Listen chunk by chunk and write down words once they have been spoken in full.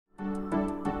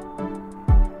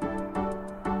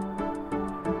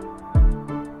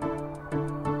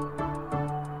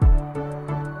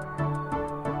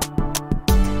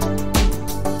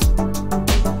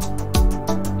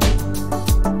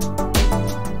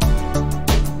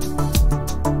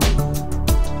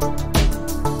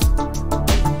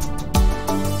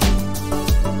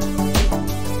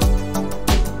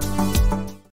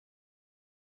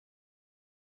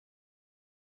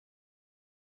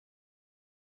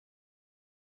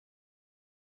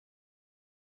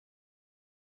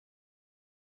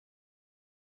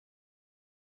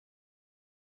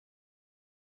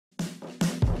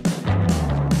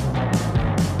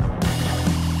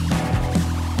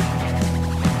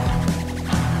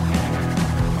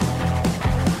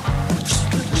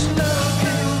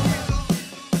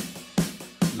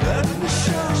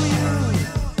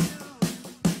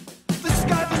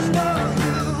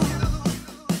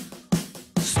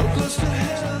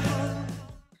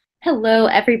Hello,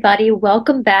 everybody.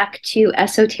 Welcome back to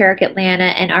Esoteric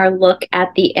Atlanta and our look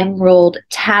at the Emerald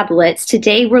tablets.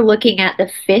 Today, we're looking at the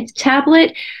fifth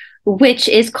tablet, which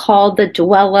is called the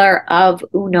Dweller of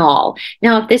Unal.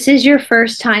 Now, if this is your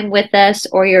first time with us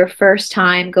or your first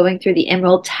time going through the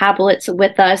Emerald tablets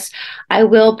with us, I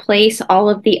will place all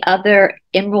of the other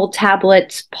Emerald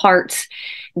tablets parts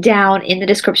down in the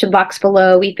description box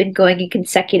below. We've been going in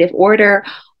consecutive order.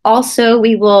 Also,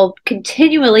 we will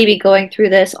continually be going through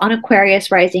this on Aquarius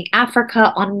Rising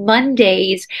Africa on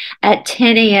Mondays at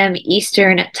 10 a.m.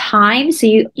 Eastern Time. So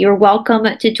you're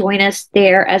welcome to join us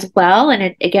there as well.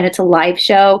 And again, it's a live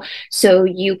show, so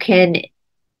you can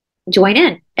join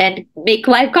in and make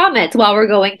live comments while we're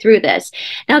going through this.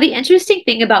 Now, the interesting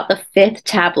thing about the fifth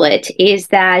tablet is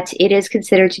that it is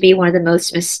considered to be one of the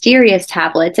most mysterious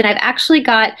tablets. And I've actually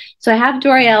got, so I have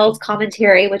Doriel's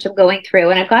commentary, which I'm going through,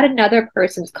 and I've got another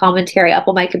person's commentary up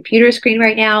on my computer screen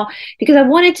right now because I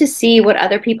wanted to see what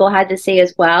other people had to say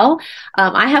as well.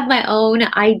 I have my own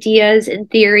ideas and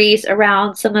theories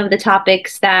around some of the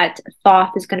topics that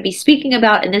Thoth is going to be speaking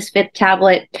about in this fifth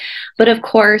tablet. But of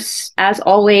course, as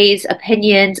always,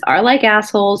 opinions are like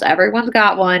assholes. Everyone's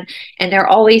got one, and they're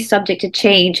always subject to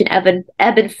change and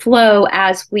ebb and flow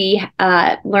as we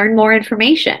learn more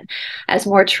information, as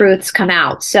more truths come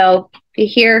out. So if you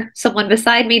hear someone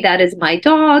beside me, that is my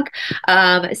dog.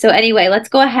 So anyway, let's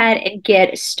go ahead and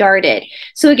get started.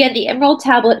 So again, the Emerald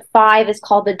Tablet 5 is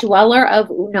called the Dweller of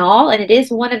Unal, and it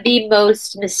is one of the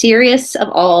most mysterious of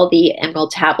all the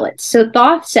Emerald Tablets. So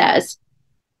Thoth says,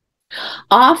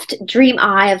 "Oft dream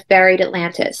I of buried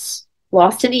Atlantis,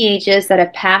 lost in the ages that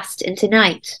have passed into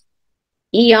night.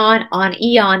 Eon on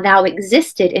eon thou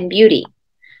existed in beauty,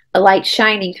 a light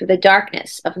shining through the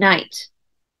darkness of night.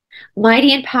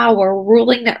 Mighty in power,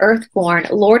 ruling the earthborn,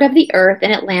 lord of the earth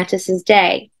in Atlantis'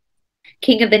 day.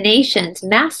 King of the nations,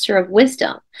 master of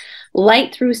wisdom,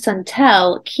 light through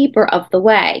Suntel, keeper of the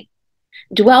way.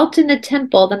 Dwelt in the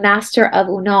temple the master of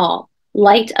Unal,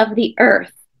 light of the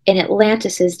earth in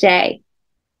Atlantis' day.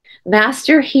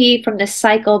 Master he from the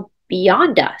cycle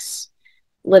beyond us,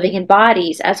 living in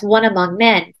bodies as one among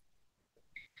men.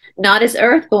 Not as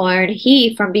earthborn,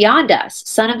 he from beyond us,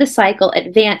 son of the cycle,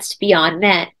 advanced beyond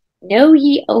men. Know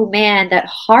ye, O man, that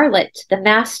harlot, the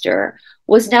master,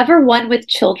 was never one with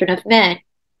children of men.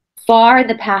 Far in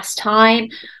the past time,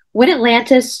 when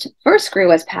Atlantis first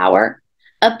grew as power,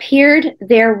 appeared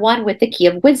there one with the key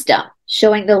of wisdom,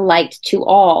 showing the light to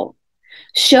all.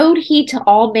 Showed he to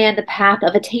all man the path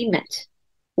of attainment,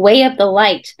 way of the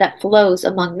light that flows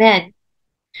among men,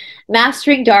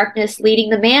 mastering darkness, leading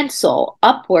the man's soul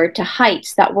upward to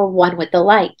heights that were one with the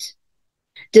light.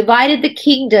 Divided the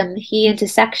kingdom he into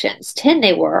sections, 10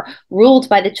 they were, ruled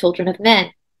by the children of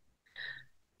men.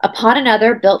 Upon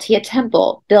another built he a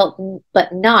temple, built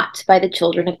but not by the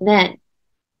children of men.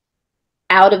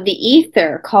 Out of the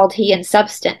ether called he in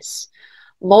substance,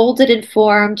 molded and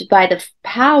formed by the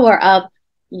power of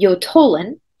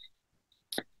Yotolan,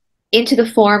 into the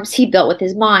forms he built with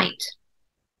his mind,"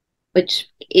 which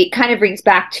it kind of brings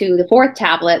back to the fourth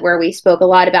tablet where we spoke a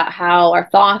lot about how our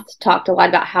Thoth talked a lot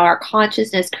about how our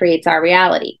consciousness creates our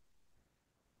reality.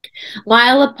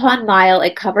 Mile upon mile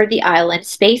it covered the island,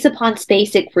 space upon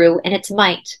space it grew in its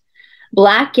might.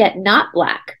 Black yet not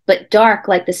black, but dark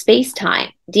like the space-time,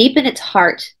 deep in its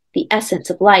heart, the essence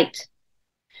of light.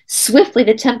 Swiftly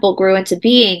the temple grew into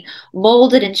being,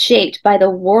 molded and shaped by the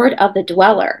word of the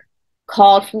dweller,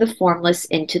 called from the formless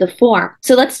into the form.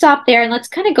 So let's stop there and let's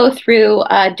kind of go through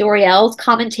Doriel's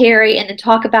commentary and then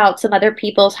talk about some other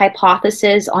people's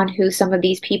hypotheses on who some of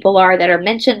these people are that are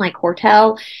mentioned, like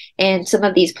Hortel, and some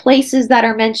of these places that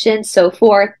are mentioned, so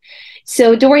forth.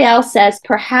 So Doriel says,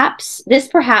 perhaps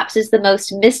is the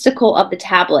most mystical of the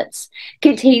tablets,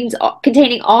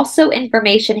 containing also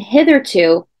information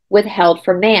hitherto withheld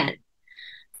from man.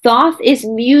 Thoth is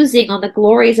musing on the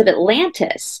glories of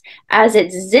Atlantis as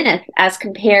its zenith as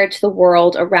compared to the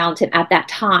world around him at that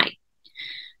time.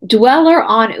 Dweller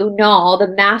on Unal, the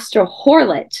master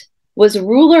harlot, was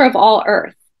ruler of all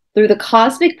earth. Through the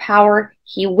cosmic power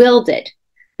he wielded,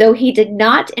 though he did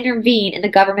not intervene in the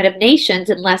government of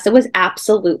nations unless it was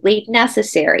absolutely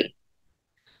necessary.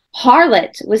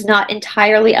 Harlot was not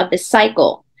entirely of the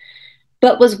cycle,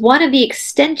 but was one of the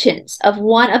extensions of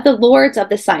one of the lords of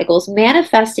the cycles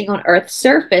manifesting on Earth's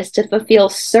surface to fulfill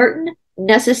certain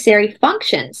necessary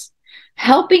functions,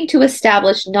 helping to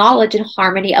establish knowledge and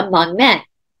harmony among men.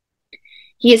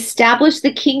 He established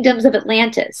the kingdoms of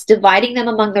Atlantis, dividing them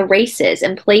among the races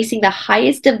and placing the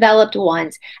highest developed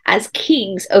ones as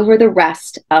kings over the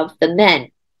rest of the men.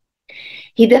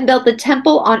 He then built the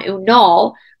temple on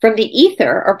Unal, from the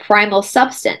ether or primal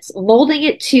substance, molding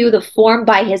it to the form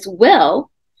by his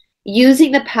will,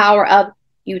 using the power of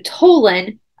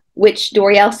Utolin, which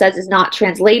Doriel says is not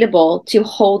translatable, to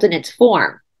hold in its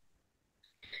form.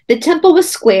 The temple was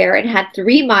square and had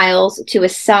 3 miles to a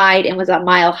side and was a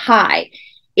mile high.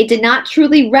 It did not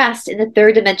truly rest in the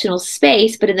third dimensional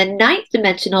space, but in the 9th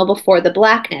dimensional before the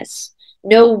blackness.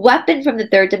 No weapon from the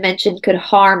 3rd dimension could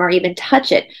harm or even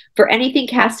touch it, for anything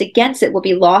cast against it will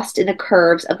be lost in the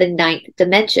curves of the 9th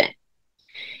dimension.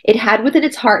 It had within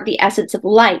its heart the essence of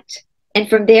light, and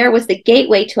from there was the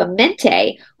gateway to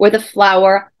Amenti, where the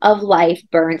flower of life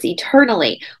burns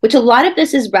eternally, which a lot of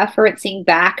this is referencing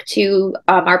back to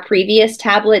our previous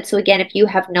tablet. So again, if you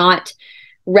have not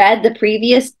read the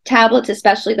previous tablets,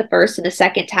 especially the first and the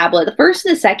second tablet, the first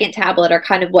and the second tablet are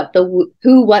kind of what the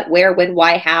who, what, where, when,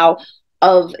 why, how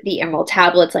of the Emerald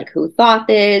tablets, like who Thoth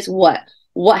is, what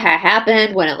had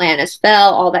happened when Atlantis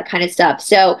fell, all that kind of stuff.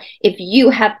 So if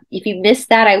you missed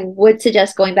that, I would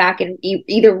suggest going back and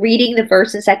either reading the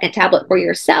first and second tablet for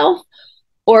yourself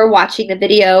or watching the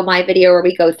video, my video, where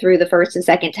we go through the first and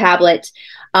second tablet.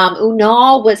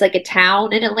 Unal was like a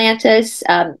town in Atlantis.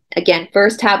 Again,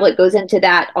 first tablet goes into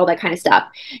that, all that kind of stuff.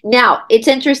 Now, it's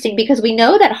interesting because we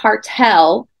know that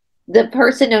Hartel, the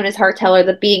person known as Hartel, or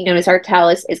the being known as Hartel,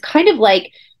 is kind of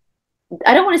like,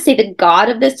 I don't want to say the god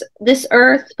of this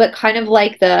earth, but kind of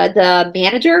like the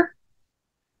manager,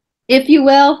 if you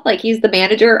will. Like he's the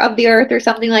manager of the earth or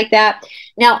something like that.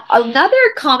 Now, another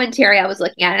commentary I was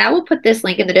looking at, and I will put this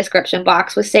link in the description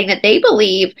box, was saying that they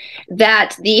believe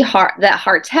that that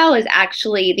Hartel is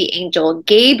actually the angel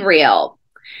Gabriel.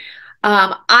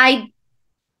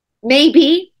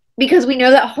 Maybe, because we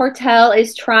know that Hartel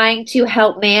is trying to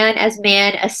help man as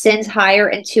man ascends higher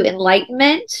into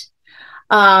enlightenment.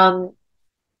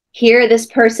 Here, this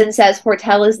person says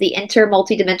Hartel is the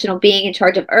multidimensional being in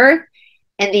charge of Earth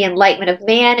and the enlightenment of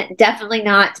man.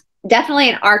 Definitely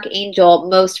an archangel,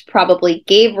 most probably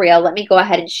Gabriel. Let me go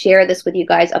ahead and share this with you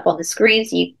guys up on the screen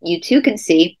so you too can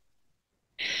see.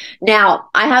 Now,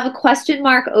 I have a question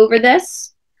mark over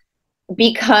this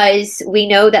because we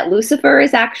know that Lucifer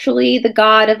is actually the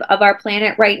god of our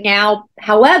planet right now.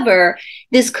 However,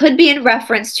 this could be in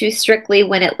reference to strictly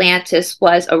when Atlantis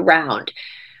was around.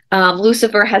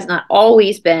 Lucifer has not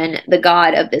always been the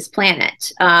god of this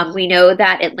planet. We know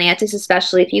that Atlantis,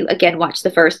 especially if you, again, watch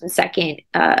the first and second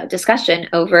discussion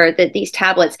over these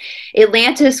tablets,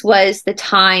 Atlantis was the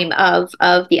time of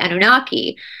the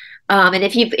Anunnaki. And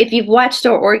if you've watched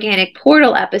our organic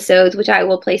portal episodes, which I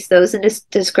will place those in the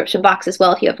description box as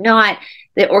well if you have not,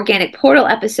 the organic portal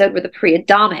episode were the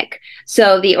pre-Adamic.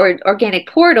 So the organic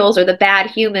portals are the bad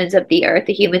humans of the earth,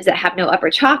 the humans that have no upper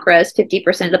chakras.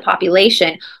 50% of the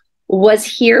population was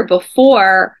here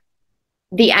before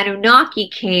the Anunnaki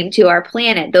came to our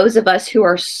planet. Those of us who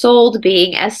are souled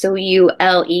being,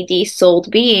 S-O-U-L-E-D,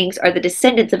 souled beings, are the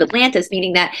descendants of Atlantis,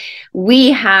 meaning that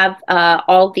we have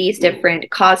all these different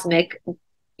cosmic,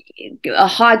 a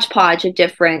hodgepodge of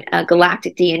different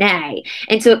galactic DNA.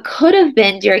 And so it could have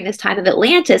been during this time of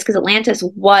Atlantis, because Atlantis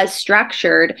was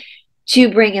structured to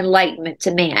bring enlightenment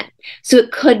to man. So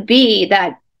it could be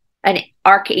that an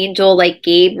archangel like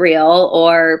Gabriel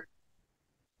or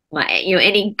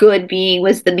any good being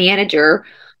was the manager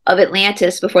of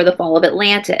Atlantis before the fall of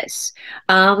Atlantis.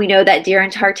 We know that during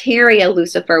Tartaria,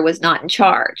 Lucifer was not in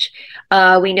charge.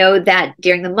 We know that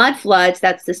during the mud floods,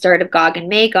 that's the start of Gog and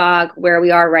Magog, where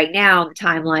we are right now in the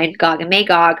timeline, Gog and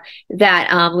Magog,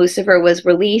 that Lucifer was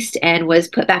released and was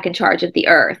put back in charge of the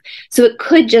earth. So it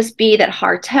could just be that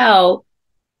Hartel,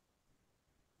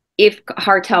 if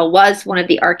Hartel was one of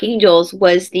the archangels,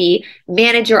 was the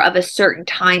manager of a certain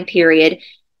time period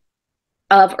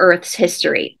of Earth's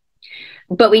history.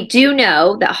 But we do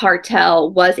know that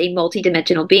Hartel was a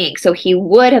multidimensional being. So he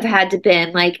would have had to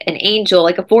been like an angel,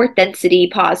 like a fourth density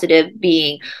positive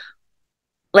being.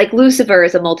 Like Lucifer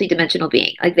is a multidimensional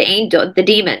being. Like the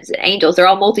demons, angels, they're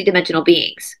all multidimensional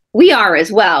beings. We are as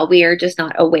well. We are just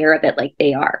not aware of it like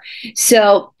they are.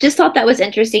 So just thought that was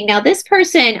interesting. Now, this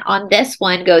person on this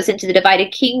one goes into the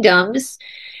divided kingdoms.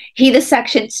 The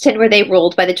sections 10 where they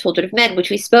ruled by the children of men, which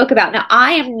we spoke about. Now,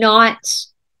 I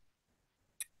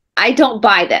don't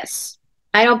buy this.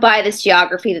 I don't buy this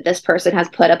geography that this person has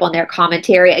put up on their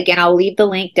commentary. Again, I'll leave the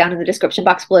link down in the description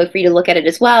box below for you to look at it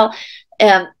as well.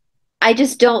 I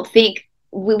just don't think,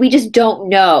 we just don't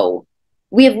know.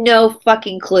 We have no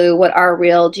fucking clue what our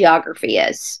real geography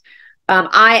is.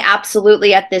 I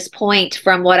absolutely, at this point,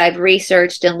 from what I've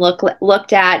researched and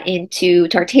looked at into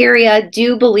Tartaria,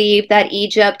 do believe that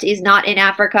Egypt is not in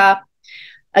Africa.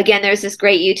 Again, there's this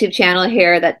great YouTube channel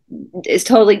here that is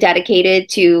totally dedicated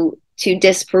to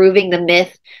disproving the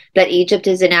myth that Egypt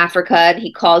is in Africa, and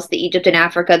he calls the Egypt in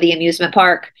Africa the amusement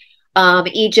park.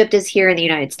 Egypt is here in the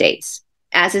United States,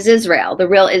 as is Israel. The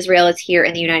real Israel is here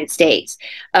in the United States,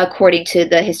 according to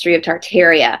the history of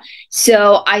Tartaria.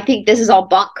 So I think this is all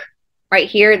bunk right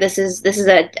here. This is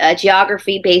a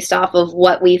geography based off of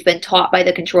what we've been taught by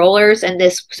the controllers. And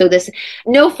this,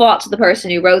 no fault to the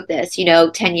person who wrote this.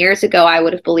 10 years ago, I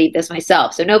would have believed this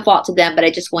myself. So no fault to them, but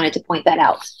I just wanted to point that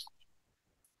out.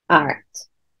 All right.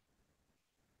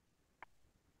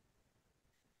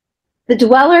 The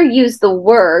dweller used the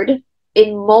word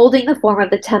in molding the form of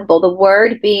the temple, the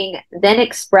word being then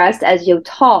expressed as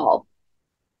yotal.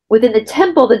 Within the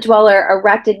temple, the dweller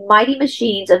erected mighty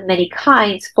machines of many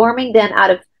kinds, forming them out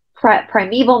of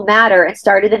primeval matter and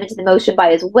started them into motion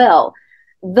by his will.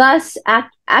 Thus,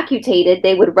 actuated,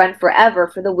 they would run forever,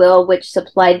 for the will which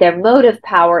supplied their motive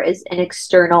power is an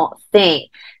external thing.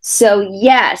 So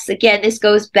yes, again, this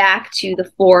goes back to the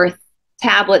fourth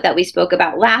tablet that we spoke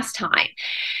about last time.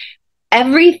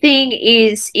 Everything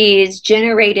is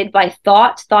generated by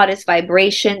thought. Thought is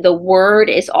vibration. The word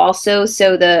is also,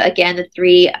 so the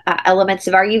three elements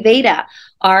of Ayurveda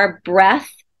are breath,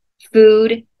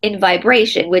 food, and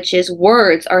vibration, which is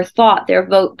words or thought. They're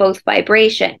both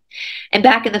vibration. And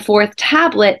back in the fourth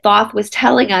tablet, Thoth was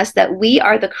telling us that we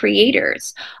are the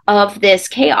creators of this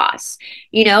chaos,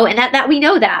 and that we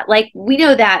know that, like we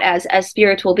know that as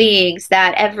spiritual beings,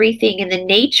 that everything in the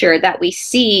nature that we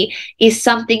see is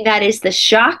something that is the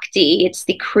Shakti. It's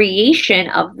the creation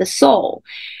of the soul.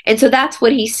 And so that's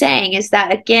what he's saying, is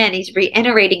that, again, he's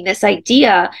reiterating this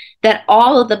idea that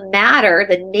all of the matter,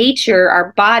 the nature,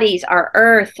 our bodies, our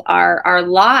earth, our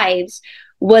lives,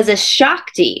 was a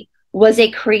Shakti, was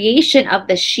a creation of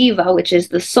the Shiva, which is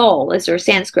the soul. These are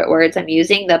Sanskrit words I'm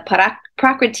using, the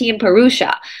Prakriti and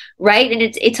Purusha, right? And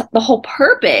it's the whole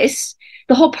purpose.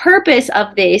 The whole purpose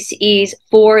of this is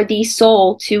for the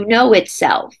soul to know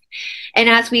itself. And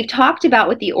as we've talked about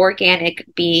with the organic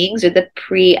beings or the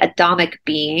pre-Adamic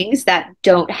beings that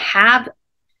don't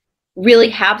really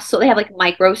have, so they have like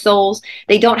micro souls.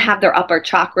 They don't have their upper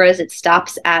chakras. It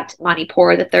stops at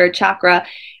Manipura, the third chakra.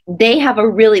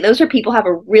 Those are people who have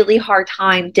a really hard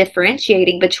time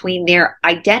differentiating between their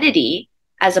identity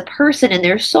as a person and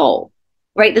their soul,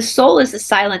 right? The soul is the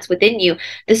silence within you.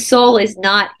 The soul is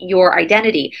not your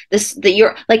identity.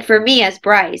 Like for me as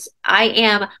Bryce, I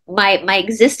am, my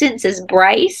existence as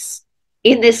Bryce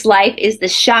in this life is the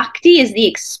Shakti, is the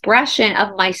expression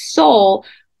of my soul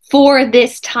for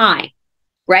this time,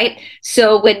 right?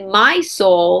 So when my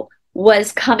soul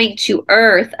was coming to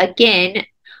earth again,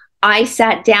 I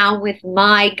sat down with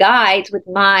my guides, with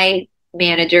my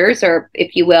managers, or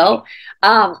if you will,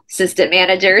 assistant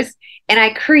managers, and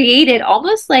I created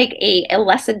almost like a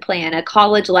lesson plan, a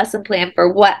college lesson plan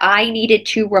for what I needed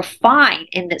to refine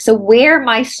so where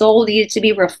my soul needed to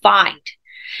be refined.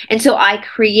 And so I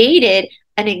created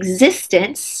an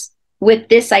existence with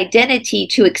this identity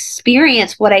to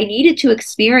experience what I needed to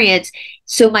experience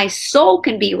so my soul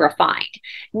can be refined.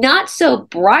 Not so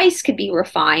Bryce can be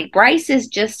refined. Bryce is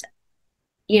just,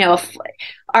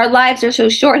 our lives are so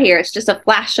short here. It's just a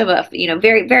flash of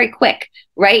very, very quick,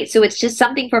 right? So it's just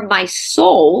something for my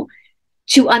soul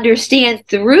to understand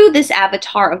through this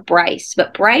avatar of Bryce.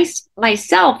 But Bryce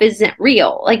myself isn't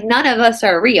real. Like none of us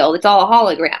are real. It's all a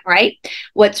hologram, right?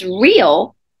 What's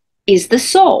real is the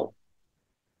soul.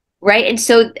 Right. And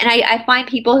so, I find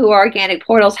people who are organic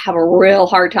portals have a real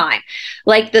hard time.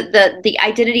 Like the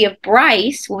identity of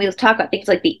Bryce, when we talk about things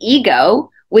like the ego,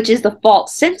 which is the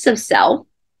false sense of self,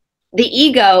 the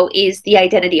ego is the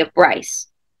identity of Bryce.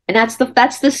 And that's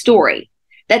the story.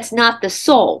 That's not the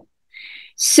soul.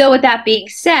 So with that being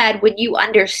said, when you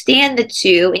understand the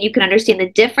two and you can understand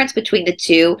the difference between the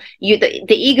two, the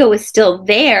ego is still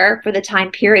there for the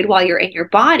time period while you're in your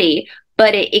body,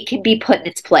 but it can be put in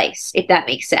its place, if that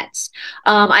makes sense.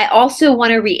 I also want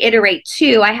to reiterate,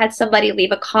 too, I had somebody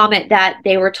leave a comment that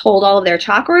they were told all of their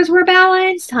chakras were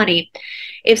balanced. Honey,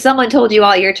 if someone told you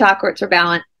all your chakras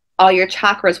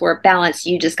were balanced,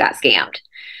 you just got scammed,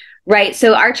 right?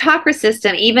 So our chakra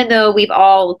system, even though we've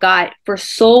all got, for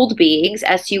souled beings,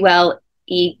 SULED,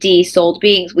 souled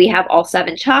beings, we have all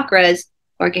 7 chakras.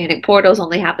 Organic portals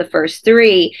only have the first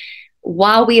 3.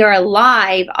 While we are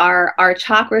alive, our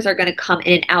chakras are going to come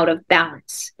in and out of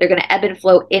balance. They're going to ebb and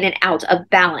flow in and out of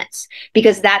balance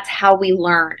because that's how we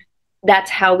learn. That's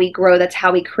how we grow. That's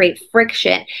how we create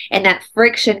friction. And that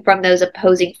friction from those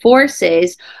opposing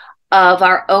forces of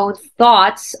our own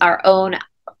thoughts, our own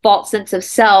false sense of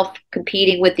self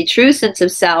competing with the true sense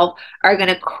of self are going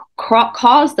to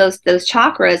cause those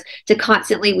chakras to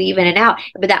constantly weave in and out.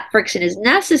 But that friction is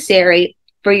necessary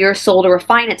for your soul to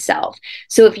refine itself.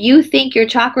 So if you think your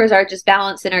chakras are just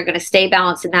balanced and are going to stay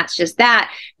balanced and that's just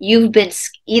that,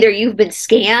 either you've been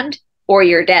scammed or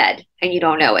you're dead and you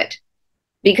don't know it.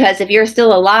 Because if you're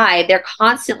still alive, they're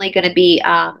constantly going to be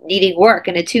needing work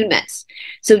and attunements.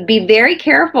 So be very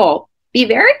careful. Be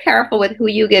very careful with who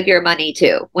you give your money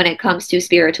to when it comes to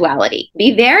spirituality.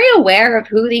 Be very aware of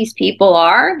who these people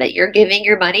are that you're giving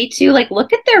your money to. Like,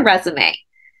 look at their resume.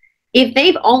 If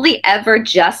they've only ever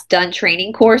just done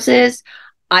training courses,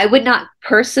 I would not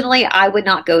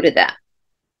go to them.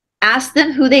 Ask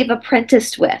them who they've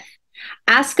apprenticed with.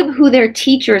 Ask them who their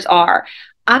teachers are.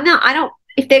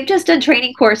 If they've just done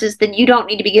training courses, then you don't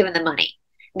need to be giving them money.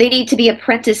 They need to be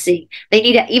apprenticing.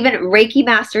 Even Reiki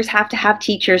masters have to have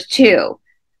teachers too,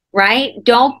 right?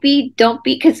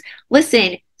 Because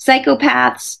listen,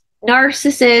 psychopaths,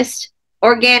 narcissists,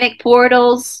 organic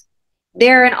portals,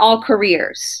 they're in all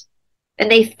careers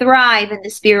and they thrive in the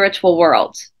spiritual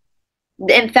world.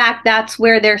 In fact, that's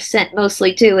where they're sent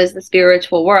mostly to, is the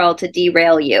spiritual world, to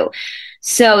derail you.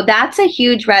 So that's a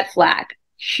huge red flag.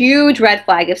 Huge red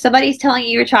flag. If somebody's telling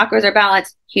you your chakras are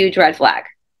balanced, huge red flag.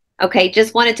 Okay,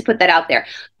 just wanted to put that out there.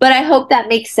 But I hope that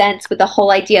makes sense with the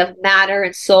whole idea of matter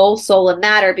and soul and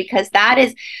matter, because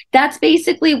that's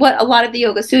basically what a lot of the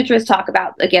Yoga Sutras talk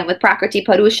about, again, with Prakriti,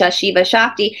 Purusha, Shiva,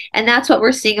 Shakti. And that's what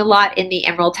we're seeing a lot in the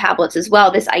Emerald Tablets as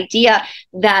well. This idea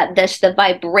that the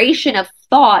vibration of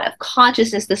thought, of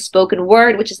consciousness, the spoken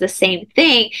word, which is the same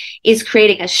thing, is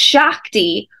creating a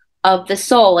Shakti of the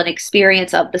soul, an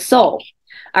experience of the soul.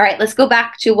 All right, let's go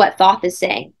back to what Thoth is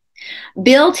saying.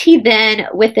 Built he then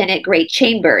within it great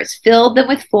chambers, filled them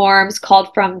with forms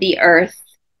called from the earth,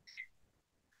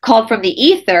 called from the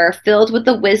ether, filled with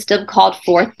the wisdom called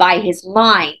forth by his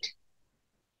mind.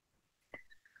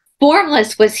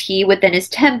 Formless was he within his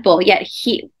temple,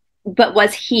 but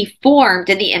was he formed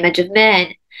in the image of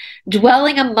men,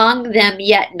 dwelling among them,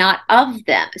 yet not of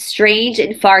them. Strange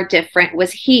and far different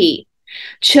was he.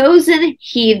 Chosen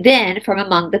he then from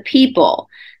among the people,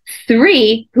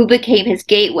 3 who became his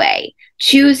gateway.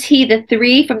 Choose he the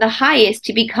 3 from the highest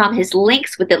to become his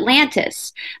links with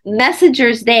Atlantis.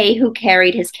 Messengers they who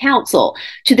carried his counsel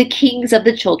to the kings of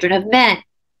the children of men.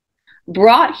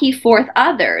 Brought he forth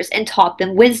others and taught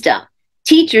them wisdom.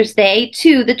 Teachers they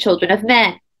to the children of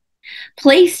men.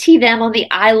 Placed he them on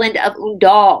the island of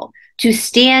Unal to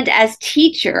stand as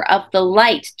teacher of the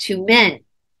light to men.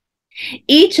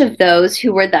 Each of those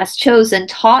who were thus chosen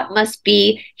taught must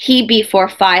be he before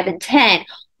 5 and 10.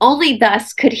 Only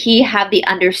thus could he have the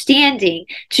understanding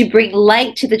to bring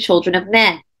light to the children of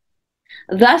men.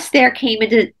 Thus there came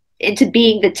into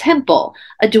being the temple,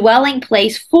 a dwelling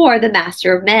place for the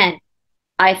master of men.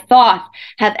 I, Thoth,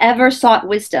 have ever sought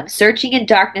wisdom, searching in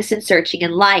darkness and searching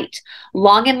in light.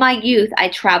 Long in my youth I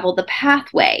traveled the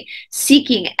pathway,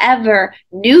 seeking ever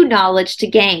new knowledge to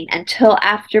gain, until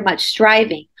after much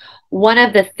striving, one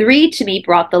of the 3 to me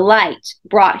brought the light.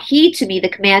 Brought he to me the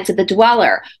commands of the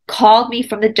dweller, called me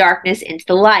from the darkness into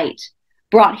the light.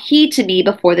 Brought he to me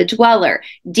before the dweller,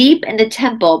 deep in the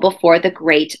temple before the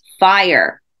great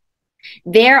fire.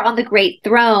 There on the great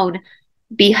throne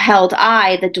beheld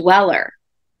I the dweller.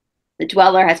 The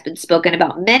dweller has been spoken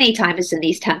about many times in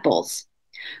these temples.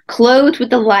 Clothed with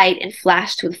the light and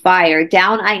flashed with fire,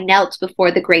 down I knelt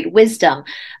before the great wisdom,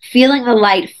 feeling the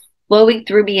light flowing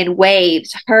through me in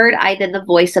waves, heard I then the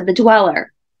voice of the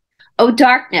dweller. O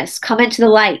darkness, come into the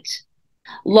light.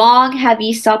 Long have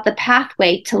ye sought the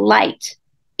pathway to light.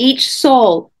 Each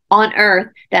soul on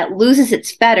earth that loses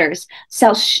its fetters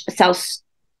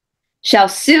shall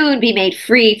soon be made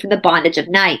free from the bondage of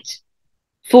night.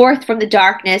 Forth from the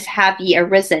darkness have ye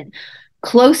arisen.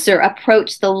 Closer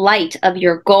approach the light of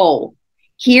your goal.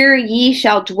 Here ye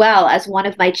shall dwell as one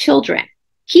of my children.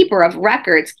 Keeper of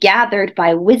records gathered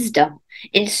by wisdom,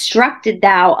 instructed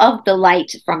thou of the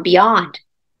light from beyond.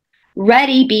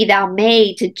 Ready be thou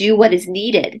made to do what is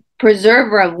needed,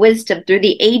 preserver of wisdom through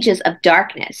the ages of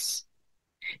darkness,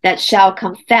 that shall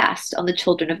come fast on the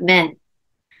children of men.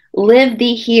 Live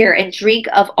thee here and drink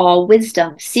of all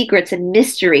wisdom, secrets and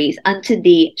mysteries unto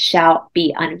thee shall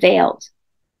be unveiled.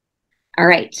 All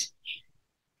right.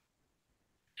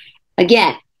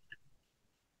 Again,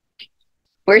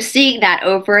 we're seeing that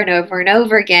over and over and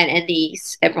over again in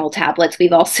these Emerald Tablets.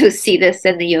 We've also seen this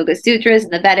in the Yoga Sutras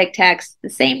and the Vedic texts, the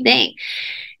same thing.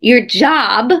 Your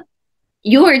job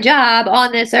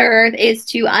on this earth is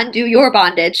to undo your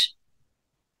bondage.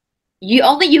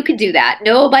 Only you can do that.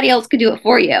 Nobody else can do it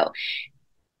for you.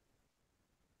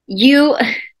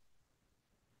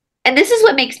 And this is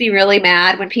what makes me really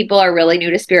mad when people are really new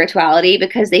to spirituality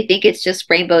because they think it's just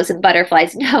rainbows and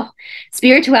butterflies. No,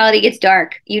 spirituality gets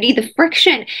dark. You need the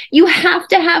friction. You have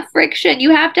to have friction. You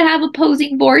have to have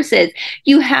opposing forces.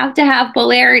 You have to have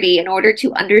polarity in order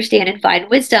to understand and find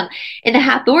wisdom. In the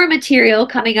Hathor material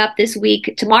coming up this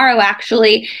week, tomorrow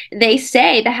actually, they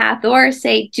say, the Hathor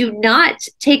say, do not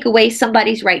take away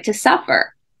somebody's right to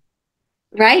suffer.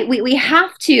 Right? We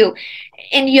have to.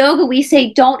 In yoga, we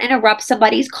say don't interrupt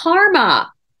somebody's karma.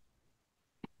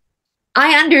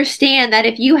 I understand that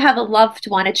if you have a loved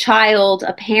one, a child,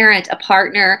 a parent, a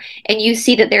partner, and you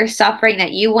see that they're suffering,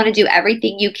 that you want to do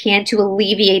everything you can to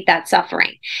alleviate that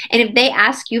suffering. And if they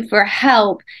ask you for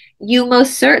help, you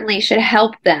most certainly should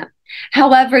help them.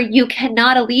 However, you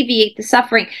cannot alleviate the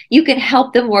suffering. You can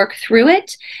help them work through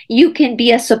it. You can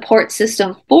be a support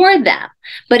system for them.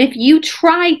 But if you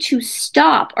try to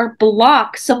stop or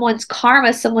block someone's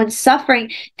karma, someone's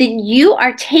suffering, then you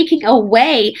are taking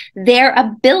away their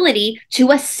ability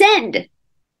to ascend.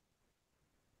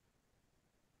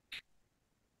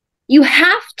 You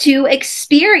have to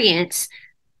experience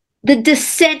the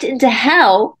descent into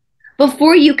hell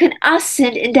before you can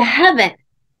ascend into heaven.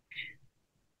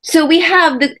 So we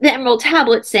have the Emerald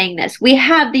Tablet saying this. We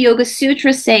have the Yoga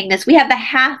Sutras saying this. We have the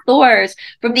Hathors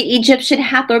from the Egyptian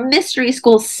Hathor Mystery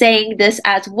School saying this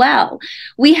as well.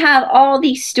 We have all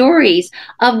these stories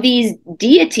of these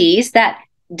deities that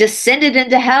descended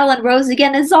into hell and rose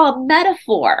again. This is all a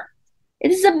metaphor. It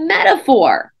is a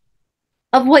metaphor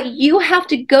of what you have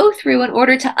to go through in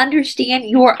order to understand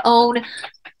your own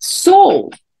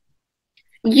soul.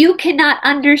 You cannot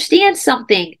understand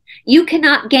something. You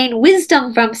cannot gain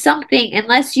wisdom from something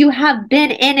unless you have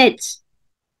been in it.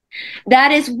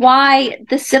 That is why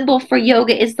the symbol for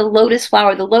yoga is the lotus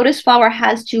flower. The lotus flower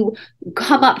has to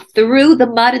come up through the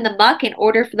mud and the muck in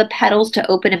order for the petals to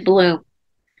open and bloom.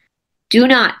 Do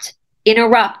not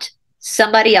interrupt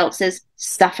somebody else's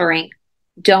suffering.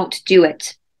 Don't do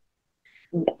it.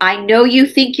 I know you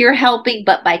think you're helping,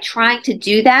 but by trying to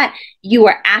do that, you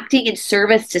are acting in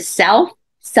service to self,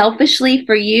 selfishly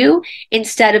for you,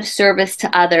 instead of service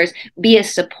to others. Be a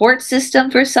support system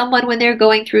for someone when they're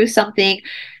going through something.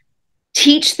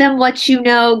 Teach them what you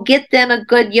know. Get them a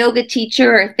good yoga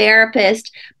teacher or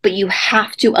therapist, but you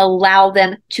have to allow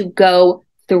them to go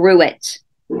through it.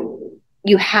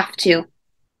 You have to.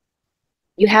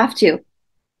 You have to.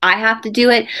 I have to do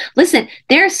it. Listen,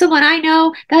 there's someone I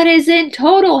know that is in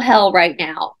total hell right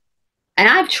now. And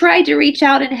I've tried to reach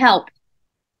out and help.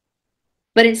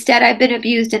 But instead, I've been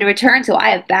abused in return, so I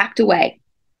have backed away.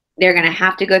 They're going to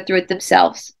have to go through it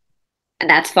themselves. And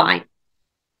that's fine.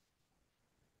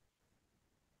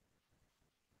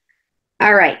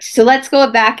 All right, so let's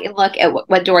go back and look at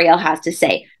what Doriel has to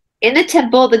say. In the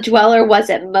temple, the dweller was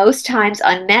at most times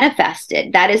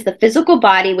unmanifested. That is, the physical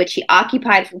body which he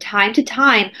occupied from time to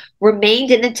time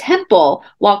remained in the temple,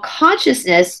 while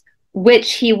consciousness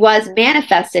which he was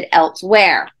manifested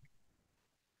elsewhere.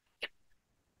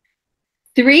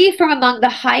 3 from among the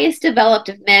highest developed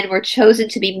of men were chosen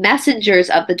to be messengers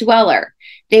of the dweller.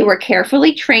 They were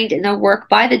carefully trained in their work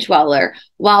by the dweller,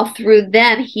 while through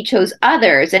them he chose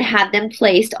others and had them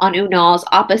placed on Unal's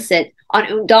opposite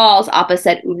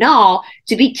Unal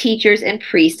to be teachers and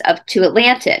priests to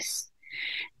Atlantis.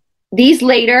 These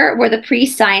later were the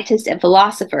priests, scientists, and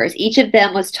philosophers. Each of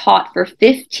them was taught for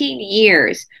 15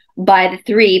 years by the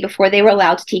 3 before they were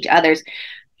allowed to teach others.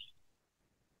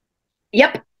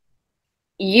 Yep.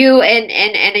 You in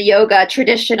a yoga,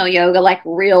 traditional yoga, like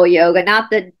real yoga,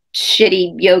 not the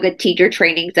shitty yoga teacher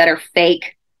trainings that are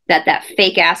fake, that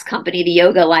fake ass company, the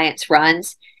Yoga Alliance,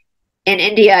 runs. In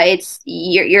India,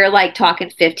 you're like talking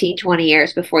 15, 20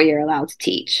 years before you're allowed to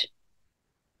teach.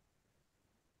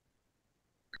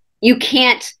 You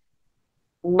can't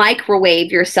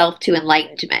microwave yourself to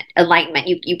enlightenment.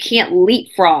 You can't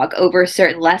leapfrog over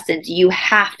certain lessons. You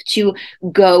have to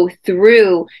go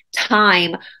through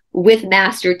time with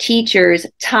master teachers,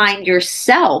 time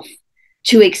yourself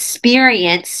to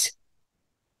experience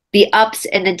the ups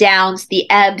and the downs, the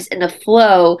ebbs and the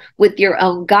flow with your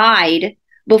own guide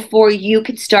before you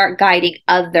can start guiding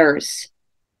others.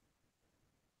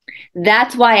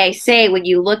 That's why I say when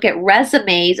you look at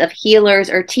resumes of healers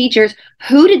or teachers,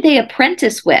 who did they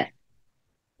apprentice with?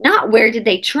 Not where did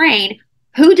they train,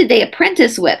 who did they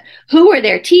apprentice with? Who were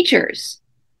their teachers?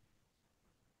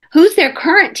 Who's their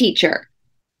current teacher?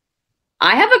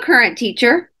 I have a current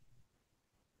teacher.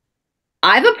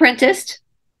 I've apprenticed.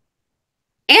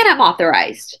 And I'm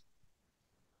authorized.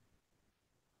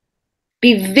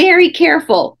 Be very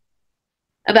careful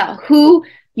about who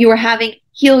you are having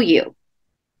heal you.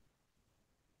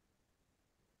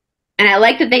 And I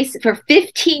like that they, for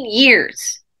 15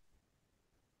 years,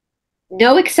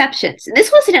 No exceptions. And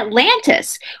this was in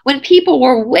Atlantis when people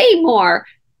were way more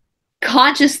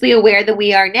consciously aware than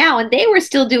we are now, and they were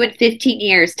still doing 15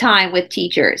 years time with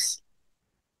teachers.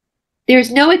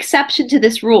 There's no exception to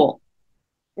this rule.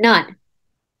 None.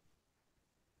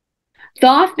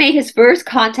 Thoth made his first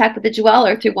contact with the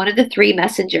dweller through one of the three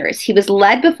messengers. He was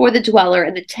led before the dweller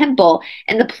in the temple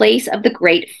in the place of the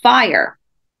great fire.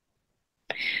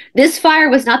 This fire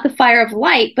was not the fire of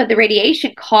light, but the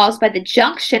radiation caused by the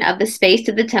junction of the space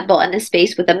of the temple and the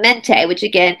space with Amenti, which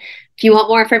again, if you want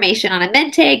more information on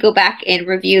Amenti, go back and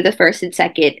review the first and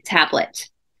second tablet.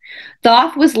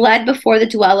 Thoth was led before the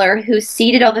dweller, who,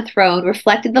 seated on the throne,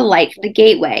 reflected the light from the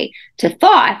gateway. To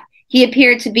Thoth, he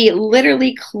appeared to be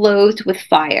literally clothed with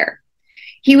fire.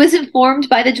 He was informed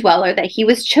by the dweller that he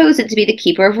was chosen to be the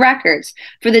keeper of records,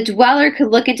 for the dweller could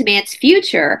look into man's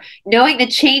future, knowing the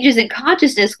changes in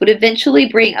consciousness would eventually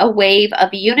bring a wave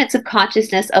of units of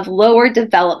consciousness of lower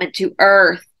development to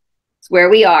Earth. It's where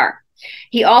we are.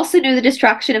 He also knew the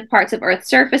destruction of parts of Earth's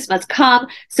surface must come,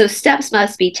 so steps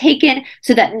must be taken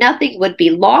so that nothing would be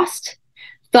lost.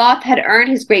 Thoth had earned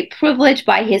his great privilege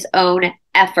by his own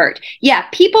effort. Yeah,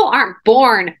 people aren't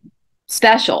born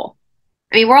special.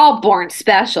 I mean, we're all born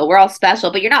special. We're all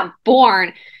special, but you're not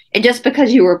born, and just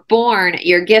because you were born,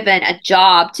 you're given a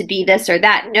job to be this or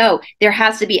that. No, there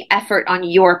has to be effort on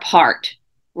your part,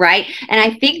 right? And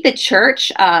I think the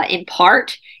church, in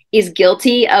part, is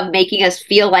guilty of making us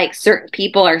feel like certain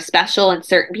people are special and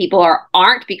certain people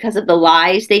aren't because of the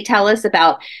lies they tell us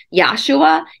about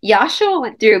Yahshua. Yahshua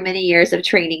went through many years of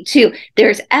training too.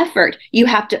 There's effort. You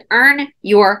have to earn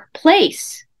your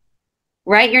place,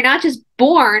 right? You're not just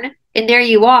born and there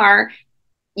you are,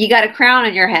 you got a crown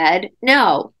on your head.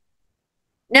 No.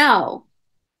 No.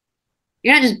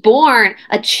 You're not just born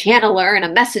a channeler and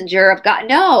a messenger of God.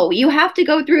 No, you have to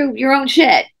go through your own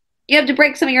shit. You have to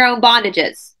break some of your own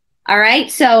bondages. All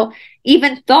right? So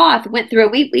even Thoth went through,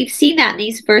 we've seen that in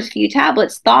these first few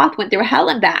tablets. Thoth went through hell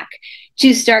and back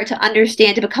to start to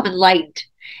understand, to become enlightened.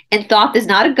 And Thoth is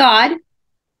not a god.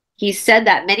 He's said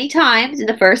that many times in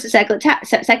the first and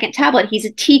second tablet. He's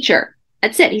a teacher.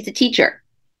 That's it. He's a teacher.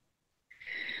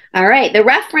 All right. The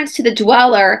reference to the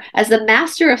dweller as the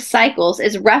master of cycles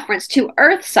is reference to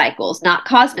earth cycles, not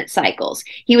cosmic cycles.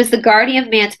 He was the guardian of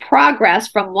man's progress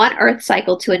from one earth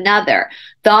cycle to another.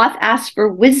 Thoth asked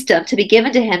for wisdom to be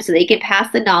given to him so that he can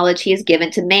pass the knowledge he has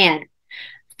given to man.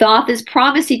 Thoth is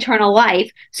promised eternal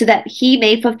life so that he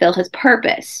may fulfill his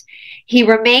purpose. He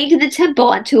remained in the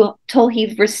temple until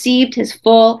he received his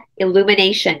full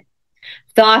illumination.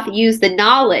 Thoth used the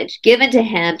knowledge given to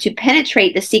him to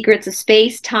penetrate the secrets of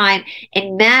space, time,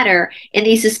 and matter in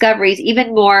these discoveries,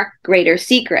 even more greater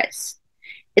secrets.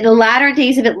 In the latter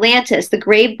days of Atlantis, the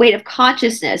grave weight of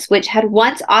consciousness, which had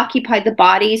once occupied the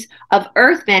bodies of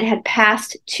Earthmen, had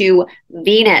passed to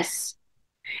Venus.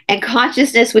 And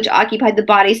consciousness, which occupied the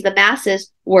bodies of the masses,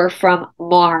 were from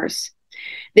Mars.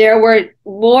 There were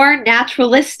more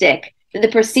naturalistic than the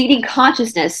preceding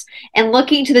consciousness, and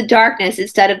looking to the darkness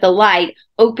instead of the light,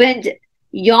 opened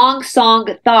Yong Song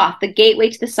Thoth, the gateway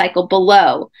to the cycle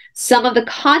below. Some of the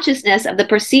consciousness of the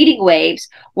preceding waves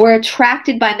were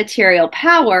attracted by material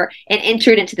power and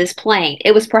entered into this plane.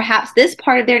 It was perhaps this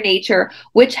part of their nature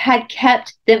which had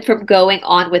kept them from going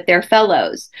on with their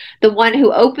fellows. The one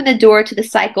who opened the door to the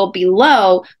cycle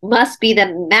below must be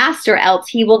the master, else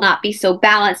he will not be so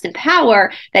balanced in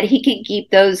power that he can keep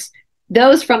those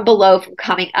from below from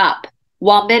coming up.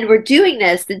 While men were doing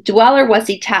this, the dweller was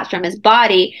detached from his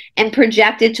body and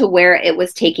projected to where it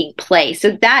was taking place.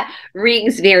 So that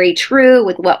rings very true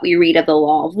with what we read of the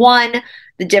Law of One,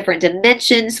 the different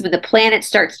dimensions. When the planet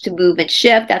starts to move and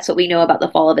shift, that's what we know about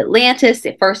the fall of Atlantis.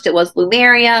 At first it was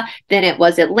Lemuria, then it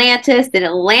was Atlantis, then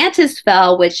Atlantis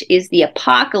fell, which is the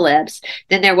apocalypse.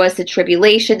 Then there was the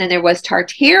tribulation, then there was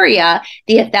Tartaria,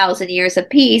 the 1,000 years of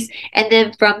peace. And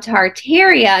then from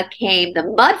Tartaria came the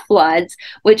mud floods,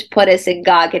 which put us in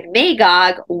Gog and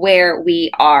Magog, where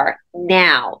we are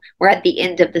now. We're at the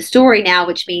end of the story now,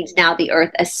 which means now the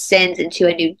earth ascends into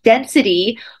a new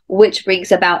density, which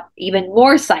brings about even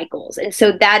more cycles. And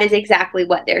so that is exactly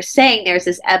what they're saying. There's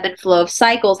this ebb and flow of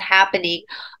cycles happening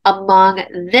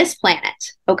among this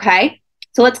planet. Okay,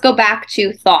 so let's go back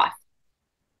to Thoth.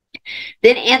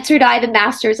 Then answered I, the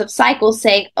masters of cycles,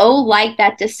 saying, O light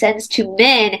that descends to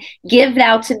men, give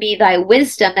thou to me thy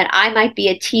wisdom, that I might be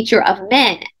a teacher of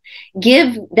men.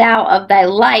 Give thou of thy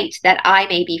light, that I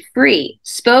may be free.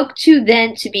 Spoke to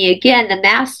then to me again the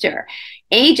master.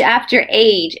 Age after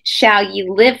age shall ye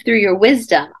live through your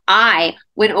wisdom. I,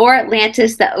 when o'er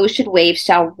Atlantis the ocean waves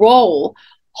shall roll,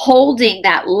 holding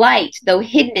that light, though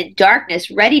hidden in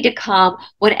darkness, ready to come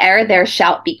whene'er there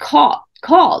shalt be called.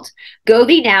 called, "Go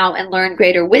thee now and learn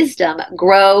greater wisdom,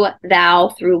 grow thou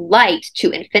through light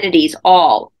to infinities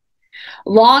all.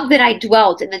 Long then I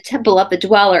dwelt in the temple of the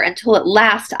dweller, until at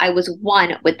last I was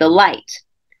one with the light.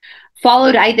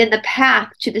 Followed I then the path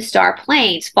to the star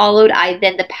plains, followed I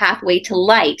then the pathway to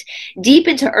light. Deep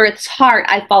into earth's heart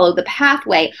I followed the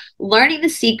pathway, learning the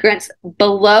secrets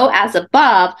below as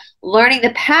above, learning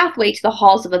the pathway to the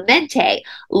halls of Amenti,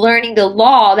 learning the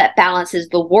law that balances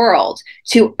the world.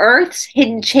 To earth's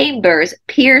hidden chambers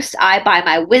pierced I by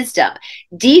my wisdom,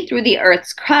 deep through the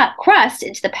earth's crust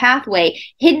into the pathway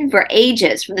hidden for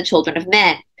ages from the children of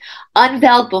men.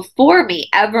 Unveiled before me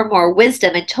ever more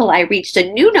wisdom, until I reached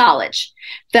a new knowledge,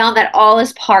 found that all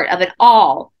is part of an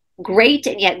all, great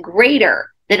and yet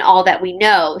greater than all that we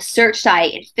know. Searched I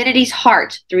infinity's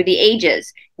heart through the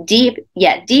ages, deep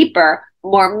yet deeper,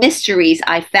 more mysteries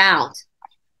I found."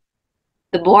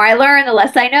 The more I learn, the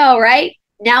less I know, right?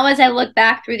 Now as I look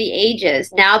back through the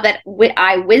ages, now that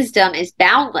wisdom is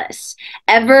boundless,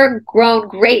 ever grown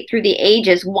great through the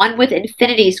ages, one with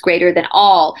infinities greater than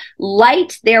all.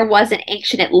 Light there was in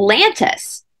ancient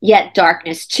Atlantis, yet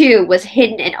darkness too was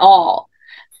hidden in all.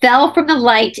 Fell from the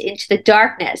light into the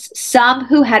darkness. Some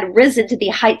who had risen to the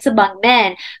heights among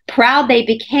men, proud they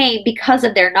became because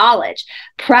of their knowledge.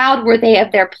 Proud were they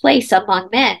of their place among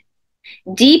men.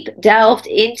 Deep delved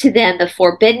into them the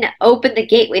forbidden, opened the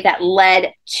gateway that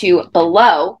led to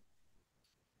below.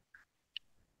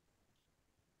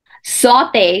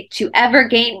 Sought they to ever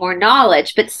gain more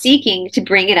knowledge, but seeking to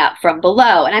bring it up from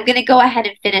below. And I'm going to go ahead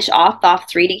and finish off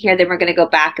Thoth's reading here, then we're going to go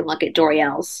back and look at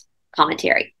Doriel's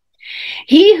commentary.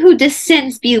 "He who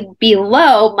descends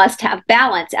below must have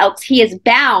balance, else he is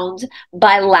bound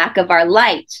by lack of our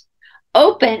light.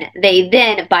 Open they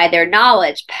then by their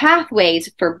knowledge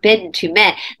pathways forbidden to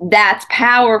men." That's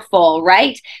powerful,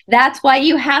 right? That's why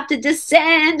you have to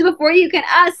descend before you can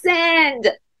ascend,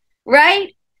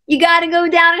 right? You got to go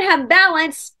down and have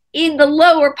balance in the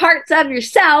lower parts of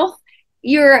yourself,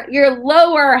 your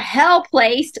lower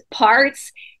hell-placed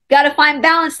parts. Got to find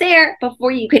balance there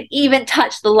before you can even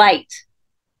touch the light.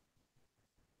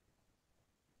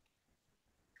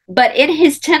 "But in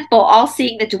his temple,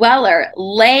 all-seeing the dweller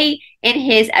lay in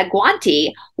his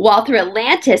Aguanti, while through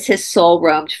Atlantis his soul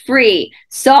roamed free.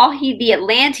 Saw he the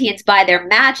Atlanteans by their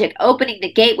magic, opening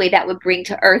the gateway that would bring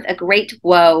to earth a great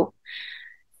woe.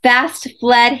 Fast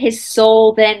fled his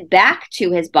soul then back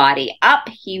to his body. Up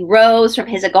he rose from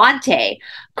his Aguante.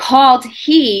 Called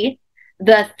he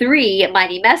the three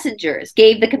mighty messengers,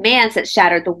 gave the commands that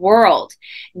shattered the world.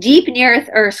 Deep near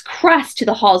earth's crust to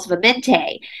the halls of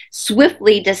Amenti,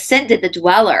 swiftly descended the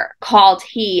dweller. Called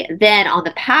he then on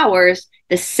the powers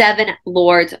the seven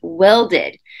lords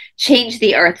wielded. Changed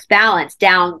the earth's balance.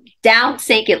 Down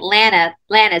sank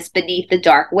Atlantis beneath the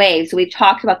dark waves. So we've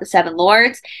talked about the seven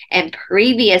lords and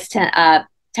previous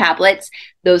tablets.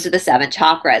 Those are the seven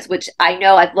chakras, which I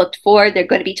know I've looked for. They're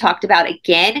going to be talked about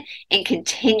again in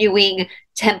continuing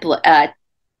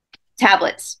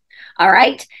tablets. All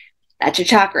right, that's your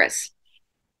chakras.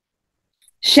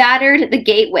 Shattered the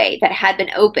gateway that had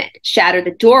been opened, shattered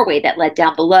the doorway that led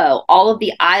down below. All of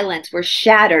the islands were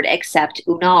shattered except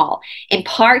Unal. In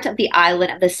part of the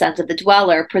island of the sons of the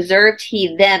dweller, preserved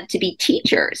he them to be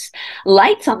teachers,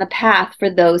 lights on the path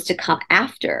for those to come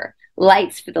after,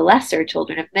 lights for the lesser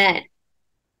children of men.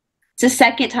 It's the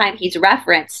second time he's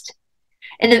referenced.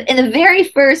 In the very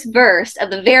first verse of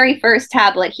the very first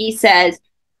tablet, he says,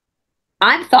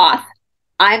 "I'm Thoth,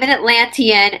 I'm an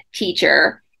Atlantean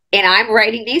teacher, and I'm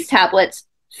writing these tablets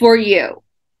for you,"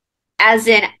 as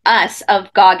in us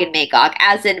of Gog and Magog,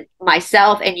 as in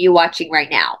myself and you watching right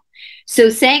now. So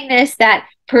saying this, that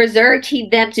preserved he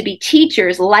them to be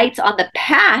teachers, lights on the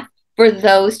path for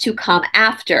those to come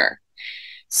after.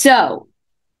 So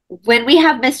when we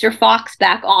have Mr. Fox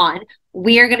back on,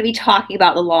 we are going to be talking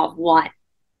about the law of one.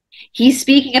 He's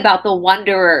speaking about the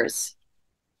wanderers.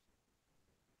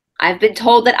 I've been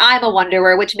told that I'm a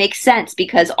wanderer, which makes sense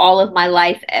because all of my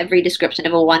life, every description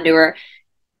of a wanderer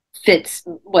fits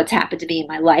what's happened to me in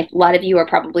my life. A lot of you are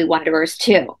probably wanderers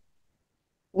too.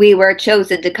 We were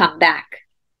chosen to come back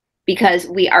because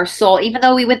our soul, even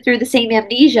though we went through the same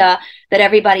amnesia that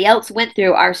everybody else went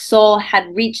through, our soul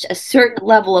had reached a certain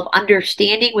level of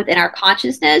understanding within our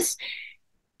consciousness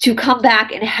to come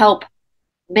back and help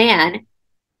man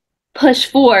push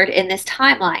forward in this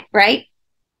timeline, right?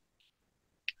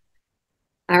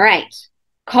 All right.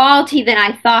 Called he then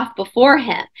I Thoth before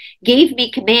him, gave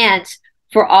me commands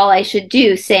for all I should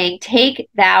do, saying, "Take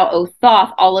thou, O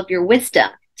Thoth, all of your wisdom,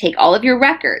 take all of your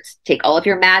records, take all of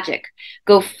your magic.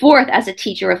 Go forth as a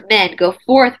teacher of men, go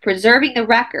forth preserving the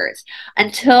records,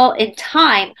 until in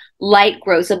time light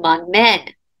grows among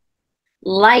men.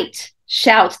 Light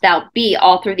shalt thou be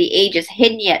all through the ages,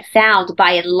 hidden yet found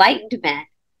by enlightened men.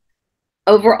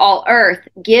 Over all earth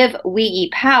give we ye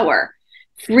power,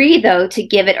 free though to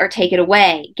give it or take it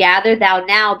away. Gather thou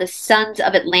now the sons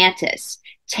of Atlantis,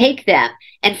 take them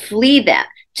and flee them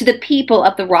to the people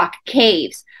of the rock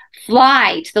caves.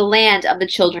 Fly to the land of the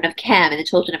children of Chem, and the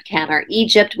children of Chem are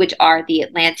Egypt, which are the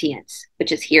Atlanteans,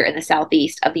 which is here in the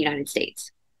southeast of the United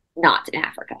States, not in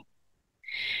Africa.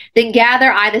 Then gather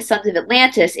I the sons of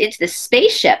Atlantis into the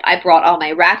spaceship. I brought all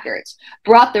my records,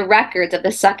 brought the records of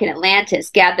the sunken Atlantis,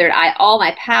 gathered I all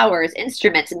my powers,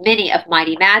 instruments, many of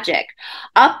mighty magic.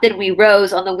 Up then we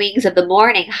rose on the wings of the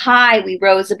morning, high we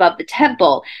rose above the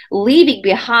temple, leaving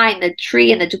behind the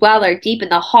tree and the dweller deep in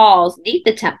the halls, neath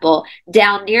the temple,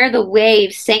 down near the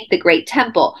waves sank the great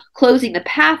temple, closing the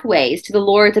pathways to the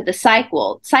lords of the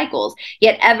cycles,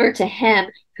 yet ever to him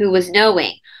who was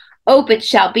knowing. Open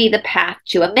shall be the path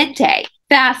to Amenti.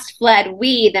 Fast fled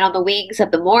we then on the wings of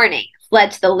the morning,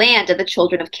 fled to the land of the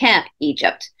children of Chem,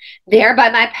 Egypt. There by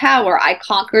my power I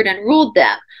conquered and ruled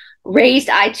them. Raised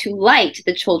I to light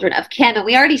the children of Chem. And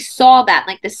we already saw that,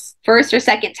 like this first or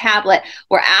second tablet,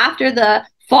 where after the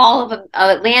fall of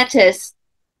Atlantis,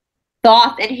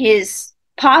 Thoth and his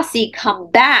posse come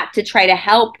back to try to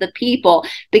help the people,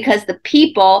 because the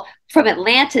people from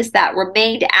Atlantis that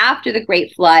remained after the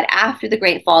Great Flood, after the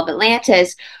Great Fall of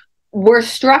Atlantis, were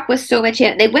struck with so much.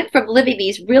 They went from living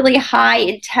these really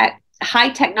high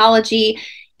technology,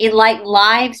 enlightened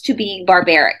lives to being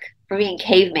barbaric, from being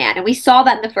caveman. And we saw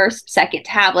that in the first, second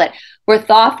tablet, where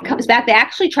Thoth comes back. They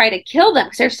actually try to kill them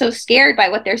because they're so scared by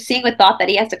what they're seeing with Thoth that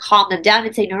he has to calm them down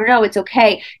and say, no, no, no, it's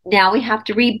okay. Now we have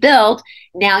to rebuild.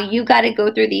 Now you got to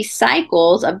go through these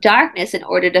cycles of darkness in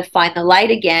order to find the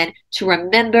light again, to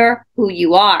remember who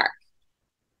you are.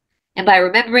 And by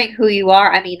remembering who you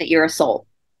are, I mean that you're a soul.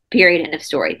 Period. End of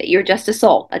story. That you're just a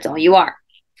soul. That's all you are.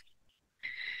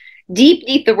 Deep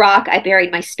neath the rock I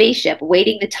buried my spaceship,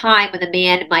 waiting the time when the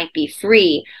man might be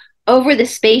free. Over the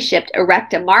spaceship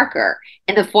erect a marker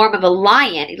in the form of a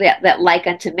lion that like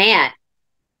unto man.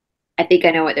 I think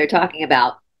I know what they're talking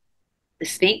about. The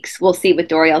Sphinx. We'll see with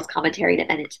Doriel's commentary in a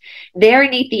minute. There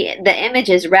neath the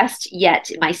images rest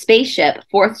yet my spaceship,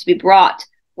 forth to be brought,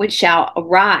 which shall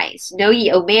arise. Know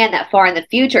ye, O man, that far in the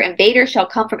future invaders shall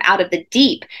come from out of the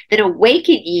deep. Then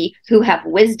awaken ye who have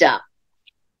wisdom.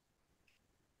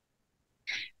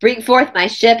 Bring forth my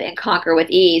ship and conquer with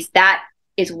ease. That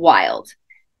is wild.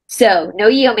 So, know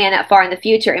ye, O man, that far in the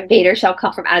future invaders shall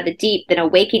come from out of the deep. Then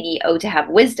awaken ye, O to have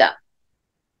wisdom.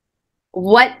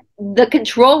 What the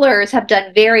controllers have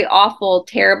done very awful,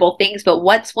 terrible things, but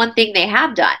what's one thing they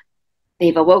have done?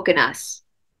 They've awoken us.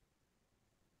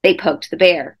 They poked the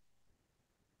bear.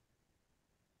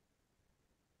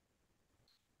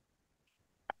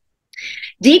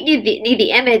 Deep near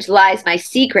the image lies my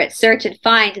secret. Search and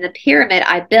find in the pyramid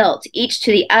I built. Each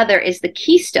to the other is the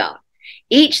keystone.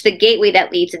 Each the gateway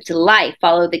that leads into life.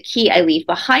 Follow the key I leave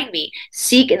behind me.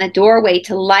 Seek in the doorway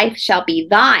to life shall be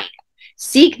thine.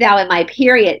 Seek thou in my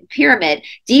pyramid,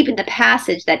 deep in the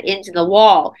passage that ends in the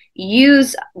wall.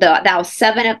 Use thou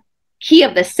key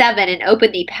of the seven, and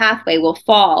open thee pathway will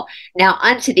fall. Now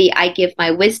unto thee I give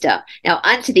my wisdom. Now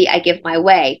unto thee I give my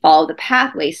way. Follow the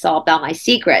pathway, solve thou my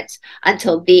secrets.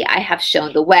 Until thee I have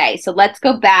shown the way. So let's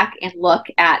go back and look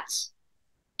at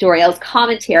Doriel's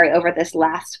commentary over this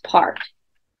last part.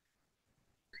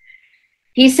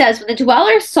 He says, when the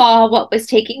dweller saw what was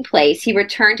taking place, he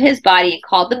returned to his body and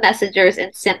called the messengers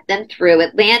and sent them through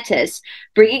Atlantis,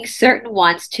 bringing certain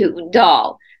ones to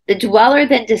Unal. The dweller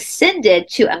then descended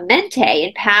to Amenti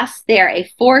and passed there a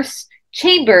force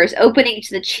chambers opening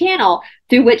to the channel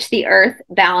through which the earth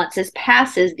balances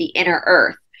passes the inner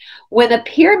earth. When the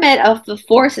pyramid of the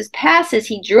forces passes,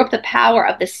 he drew up the power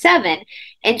of the seven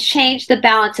and changed the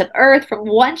balance of earth from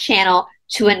one channel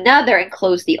to another and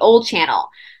closed the old channel.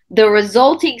 The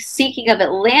resulting sinking of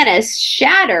Atlantis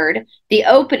shattered the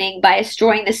opening by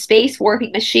destroying the space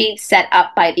warping machine set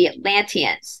up by the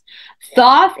Atlanteans.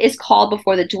 Thoth is called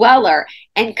before the dweller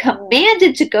and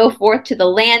commanded to go forth to the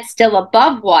land still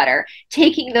above water,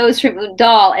 taking those from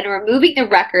Unal and removing the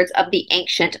records of the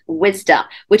ancient wisdom,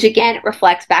 which again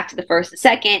reflects back to the first and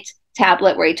second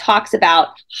tablet where he talks about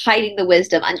hiding the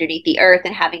wisdom underneath the earth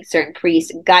and having certain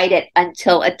priests guide it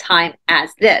until a time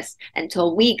as this,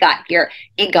 until we got here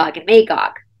in Gog and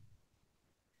Magog.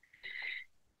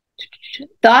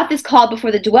 Thoth is called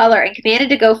before the dweller and commanded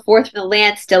to go forth from the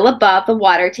land still above the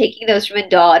water, taking those from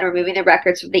Unal and removing the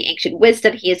records from the ancient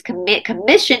wisdom. He is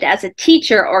commissioned as a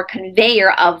teacher or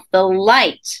conveyor of the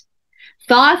light.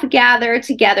 Thoth gathered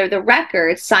together the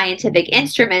records, scientific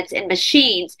instruments, and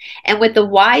machines, and with the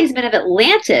wise men of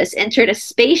Atlantis entered a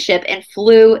spaceship and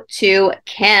flew to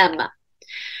Kim.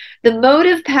 The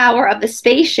motive power of the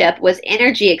spaceship was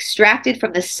energy extracted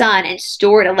from the sun and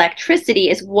stored electricity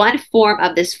as one form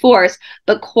of this force,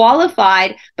 but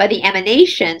qualified by the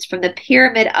emanations from the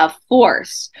pyramid of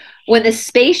force. When the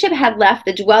spaceship had left,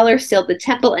 the dweller sealed the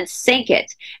temple and sank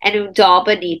it, and Unal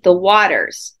beneath the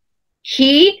waters.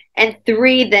 He and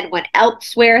 3 then went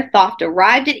elsewhere. Thoth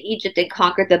arrived in Egypt and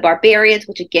conquered the barbarians,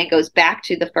 which again goes back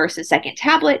to the first and second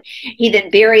tablet. He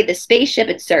then buried the spaceship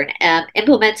and certain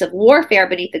implements of warfare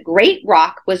beneath the great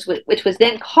rock, which was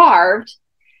then carved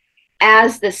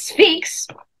as the Sphinx,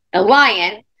 a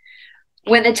lion.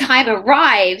 When the time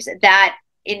arrives that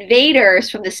invaders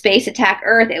from the space attack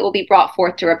Earth, it will be brought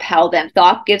forth to repel them.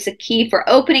 Thoth gives a key for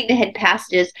opening the hidden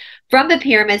passages from the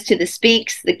pyramids to the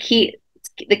Sphinx. The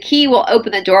key will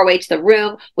open the doorway to the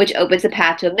room, which opens the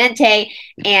path to Amenti.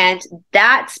 And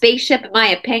that spaceship, in my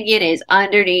opinion, is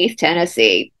underneath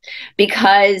Tennessee,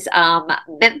 because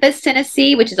Memphis,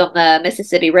 Tennessee, which is on the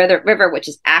Mississippi River, which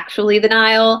is actually the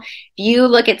Nile. If you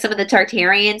look at some of the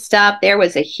Tartarian stuff, there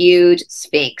was a huge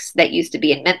Sphinx that used to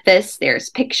be in Memphis.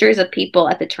 There's pictures of people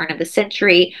at the turn of the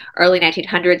century, early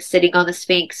 1900s, sitting on the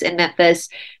Sphinx in Memphis.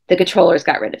 The controllers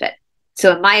got rid of it.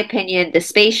 So in my opinion, the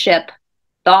spaceship,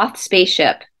 Thoth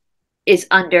spaceship, is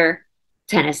under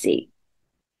Tennessee.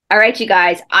 All right, you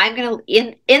guys, I'm going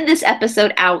to end this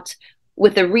episode out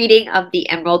with a reading of the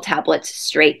Emerald Tablets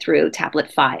straight through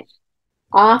Tablet 5.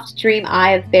 Oft dream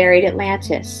I of buried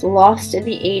Atlantis, lost in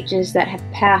the ages that have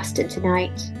passed into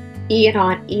night. Eon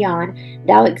on eon,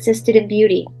 thou existed in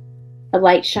beauty, a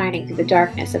light shining through the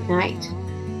darkness of night.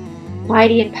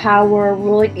 Mighty in power,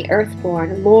 ruling the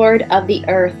earthborn, lord of the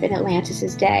earth in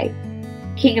Atlantis' day.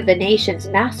 King of the nations,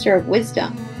 master of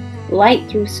wisdom, light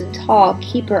through Suntal,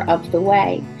 keeper of the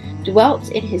way,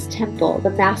 dwelt in his temple,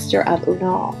 the master of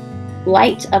Unal,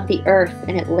 light of the earth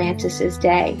in Atlantis'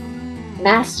 day.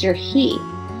 Master he,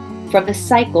 from the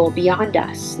cycle beyond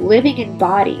us, living in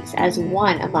bodies as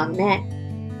one among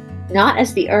men. Not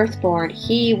as the earthborn,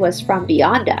 he was from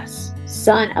beyond us,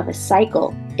 son of a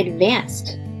cycle,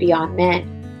 advanced beyond men.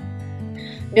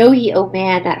 Know ye, O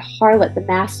man, that harlot the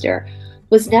master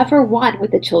was never one with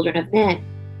the children of men.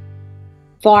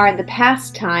 Far in the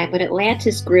past time, when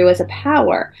Atlantis grew as a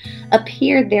power,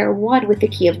 appeared there one with the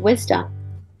key of wisdom,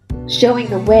 showing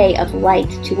the way of light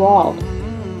to all.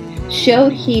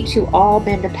 Showed he to all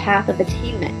men the path of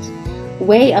attainment,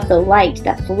 way of the light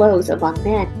that flows among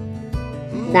men.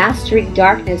 Mastering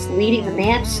darkness, leading the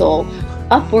man's soul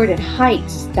upward in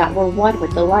heights that were one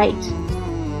with the light.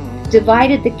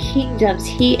 Divided the kingdoms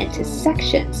he into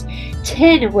sections,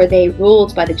 10 were they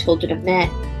ruled by the children of men.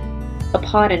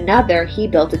 Upon another he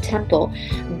built a temple,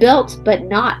 built but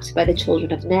not by the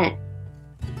children of men.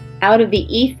 Out of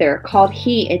the ether called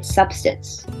he its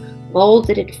substance,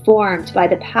 molded and formed by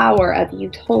the power of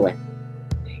Utolin.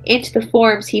 Into the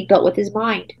forms he built with his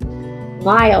mind.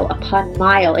 Mile upon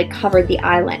mile it covered the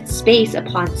island, space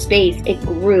upon space it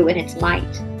grew in its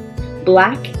might.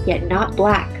 Black yet not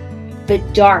black,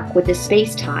 but dark with the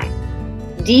space-time.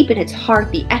 Deep in its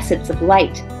heart the essence of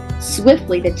light.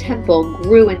 Swiftly the temple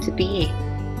grew into being,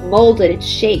 molded and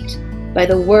shaped by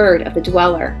the word of the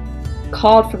dweller.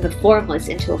 Called from the formless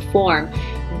into a form,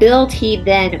 built he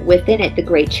then within it the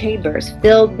great chambers,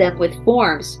 filled them with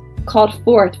forms called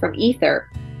forth from ether,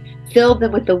 filled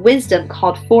them with the wisdom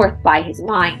called forth by his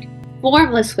mind.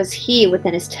 Formless was he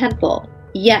within his temple,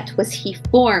 yet was he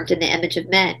formed in the image of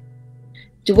men.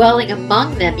 Dwelling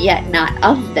among them, yet not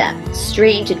of them,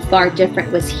 strange and far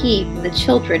different was he from the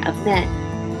children of men.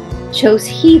 Chose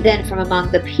he then from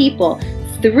among the people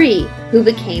 3 who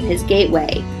became his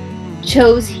gateway.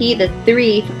 Chose he the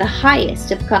 3 from the highest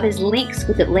to become his links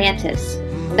with Atlantis,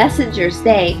 messengers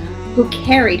they who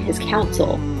carried his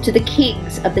counsel to the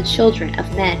kings of the children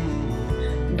of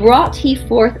men. Brought he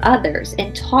forth others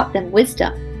and taught them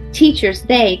wisdom, teachers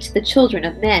they to the children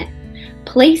of men.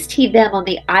 Placed he them on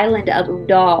the island of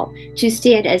Unal to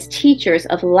stand as teachers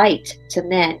of light to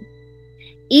men.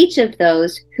 Each of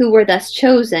those who were thus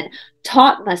chosen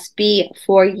taught must be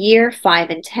for year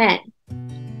 5 and 10.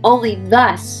 Only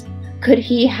thus could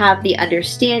he have the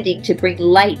understanding to bring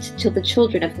light to the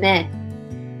children of men.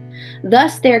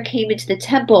 Thus there came into the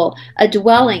temple a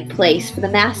dwelling place for the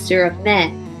master of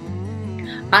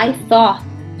men. I, Thoth,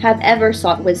 have ever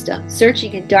sought wisdom,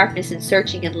 searching in darkness and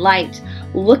searching in light.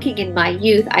 Looking in my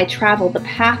youth, I traveled the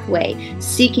pathway,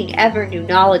 seeking ever new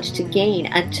knowledge to gain,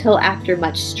 until after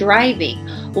much striving,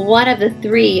 one of the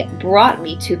 3 brought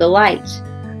me to the light.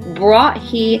 Brought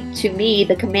he to me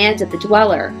the commands of the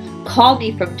dweller, called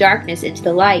me from darkness into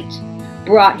the light.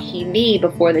 Brought he me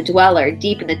before the dweller,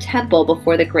 deep in the temple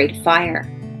before the great fire.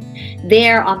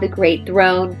 There on the great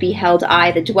throne beheld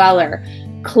I the dweller,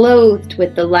 clothed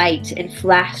with the light and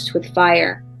flashed with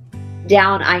fire.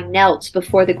 Down I knelt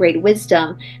before the great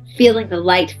wisdom, feeling the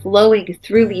light flowing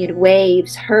through me in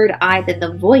waves, heard I then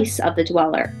the voice of the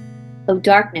dweller. O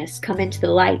darkness, come into the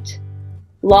light.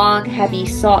 Long have ye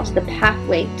sought the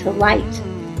pathway to light.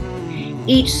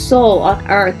 Each soul on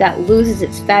earth that loses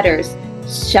its fetters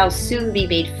shall soon be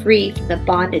made free from the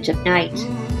bondage of night.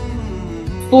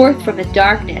 Forth from the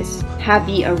darkness have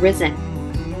ye arisen,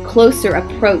 closer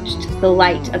approached the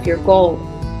light of your goal.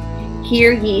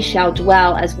 Here ye shall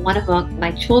dwell as one among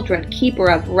my children,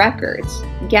 keeper of records,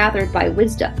 gathered by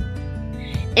wisdom.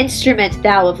 Instrument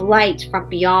thou of light from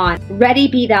beyond, ready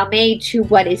be thou made to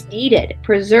what is needed,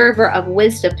 preserver of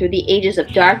wisdom through the ages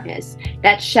of darkness,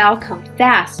 that shall come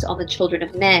fast on the children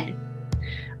of men.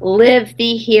 Live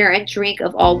thee here and drink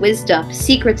of all wisdom,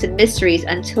 secrets and mysteries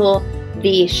until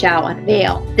thee shall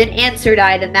unveil. Then answered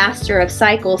I, the master of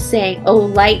cycles, saying, O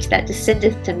light that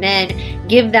descendeth to men,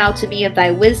 give thou to me of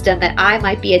thy wisdom, that I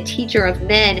might be a teacher of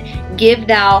men. Give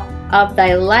thou of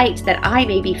thy light, that I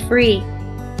may be free.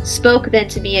 Spoke then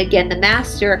to me again the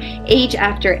master, age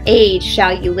after age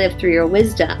shall you live through your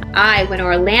wisdom. I, when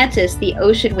o'er Atlantis the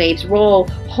ocean waves roll,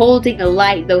 holding the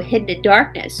light though hidden in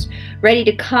darkness, ready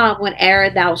to come whene'er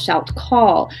thou shalt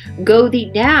call. Go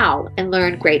thee now and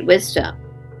learn great wisdom.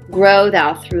 Grow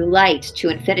thou through light to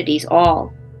infinities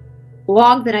all.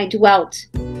 Long then I dwelt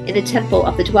in the temple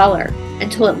of the dweller,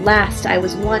 until at last I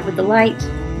was one with the light.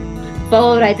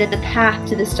 Followed I then the path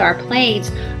to the star plains,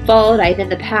 followed I then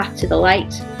the path to the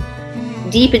light.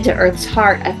 Deep into earth's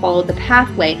heart I followed the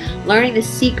pathway, learning the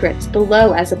secrets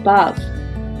below as above.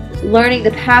 Learning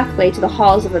the pathway to the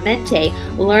halls of Amenti,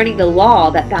 learning the law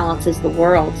that balances the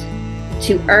world.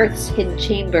 To earth's hidden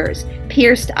chambers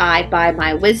pierced I by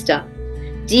my wisdom,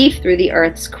 deep through the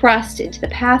earth's crust into the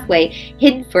pathway,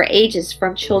 hidden for ages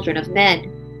from children of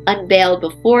men. Unveiled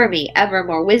before me ever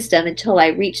more wisdom, until I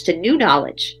reached a new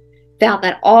knowledge, found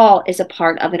that all is a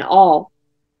part of an all,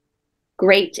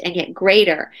 great and yet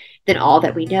greater than all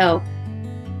that we know.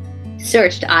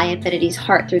 Searched I infinity's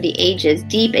heart through the ages,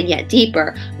 deep and yet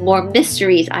deeper, more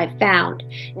mysteries I've found.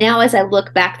 Now as I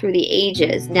look back through the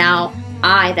ages, now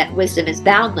I, that wisdom is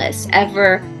boundless,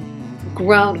 ever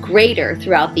grown greater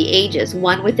throughout the ages,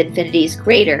 one with infinities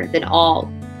greater than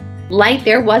all. Light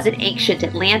there was in ancient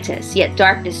Atlantis, yet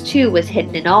darkness too was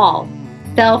hidden in all,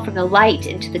 fell from the light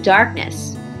into the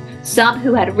darkness. Some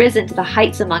who had risen to the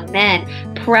heights among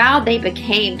men, proud they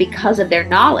became because of their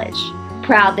knowledge.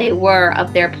 Proud they were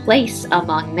of their place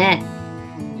among men.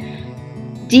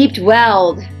 Deep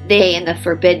dwelled they in the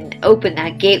forbidden, opened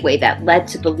that gateway that led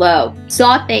to below.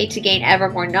 Sought they to gain ever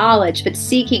more knowledge, but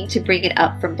seeking to bring it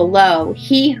up from below.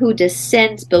 He who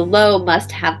descends below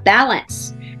must have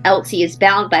balance, else he is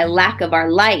bound by lack of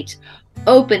our light,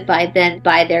 opened by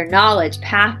their knowledge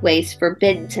pathways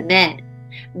forbidden to men.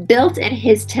 Built in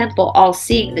his temple,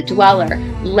 all-seeing the dweller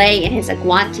lay in his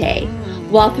aguante,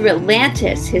 while through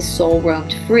Atlantis his soul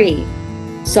roamed free.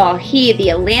 Saw he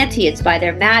the Atlanteans by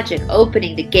their magic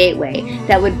opening the gateway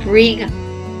that would bring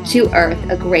to earth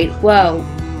a great woe.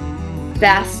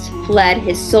 Fast fled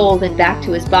his soul then back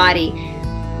to his body.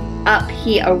 Up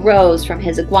he arose from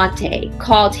his aguante,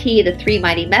 called he the three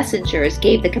mighty messengers,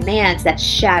 gave the commands that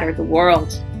shattered the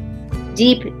world.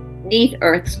 Deep beneath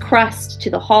earth's crust to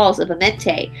the halls of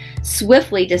Amenti,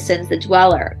 swiftly descends the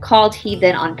dweller. Called he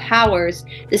then on powers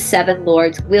the seven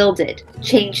lords wielded,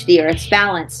 changed the earth's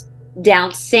balance.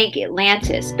 Down sank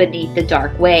Atlantis beneath the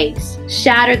dark waves,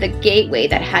 shattered the gateway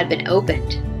that had been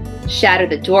opened, shattered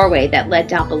the doorway that led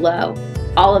down below.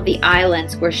 All of the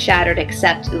islands were shattered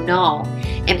except Unal,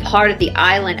 and part of the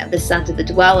island of the sons of the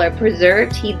dweller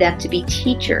preserved he them to be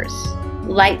teachers,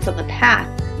 lights on the path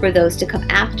for those to come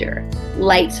after,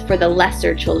 lights for the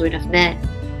lesser children of men.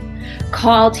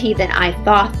 Called he then I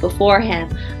Thoth before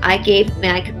him, I gave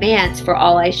my commands for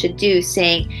all I should do,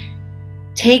 saying,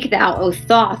 Take thou, O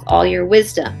Thoth, all your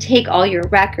wisdom, take all your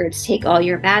records, take all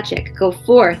your magic, go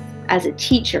forth as a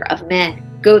teacher of men.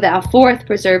 Go thou forth,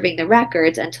 preserving the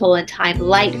records, until in time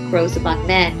light grows among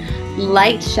men.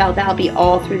 Light shall thou be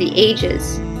all through the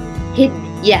ages,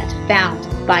 hidden yet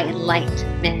found by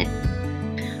enlightened men.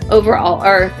 Over all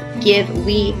earth give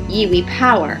ye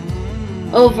power.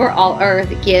 Over all earth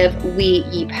give we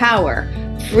ye power.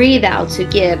 Free thou to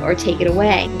give or take it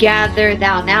away. Gather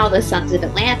thou now the sons of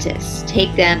Atlantis.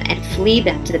 Take them and flee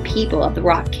them to the people of the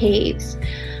rock caves.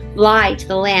 Fly to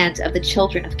the land of the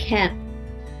children of Chem.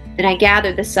 Then I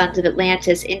gathered the sons of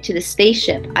Atlantis into the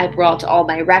spaceship. I brought all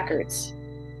my records.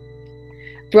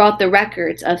 Brought the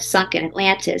records of sunken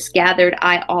Atlantis, gathered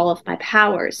I all of my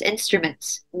powers,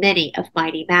 instruments, many of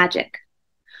mighty magic.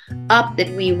 Up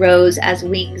then we rose as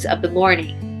wings of the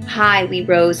morning. High we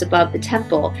rose above the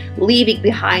temple, leaving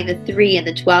behind the three and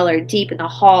the dweller deep in the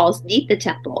halls neath the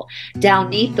temple. Down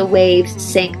neath the waves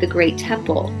sank the great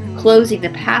temple, closing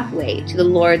the pathway to the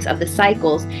lords of the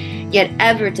cycles. Yet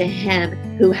ever to him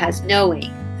who has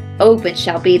knowing, open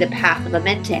shall be the path of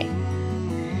Amenti.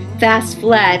 Fast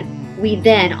fled we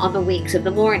then on the wings of the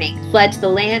morning, fled to the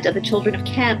land of the children of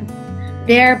Chem.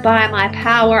 There by my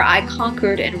power I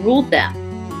conquered and ruled them.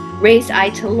 Raised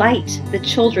I to light the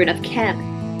children of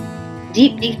Chem.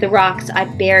 Deep neath the rocks I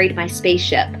buried my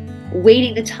spaceship,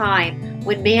 waiting the time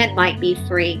when man might be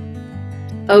free.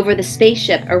 Over the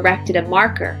spaceship erected a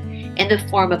marker in the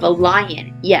form of a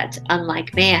lion, yet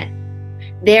unlike man.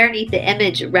 There neath the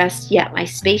image rests yet my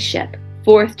spaceship,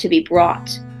 forth to be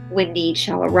brought when need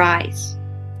shall arise.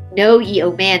 Know ye,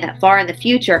 O man, that far in the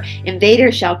future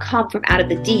invaders shall come from out of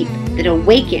the deep. Then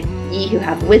awaken, ye who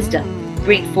have wisdom,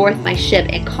 bring forth my ship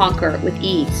and conquer with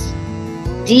ease.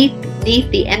 Deep neath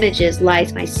the images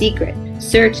lies my secret.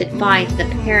 Search and find the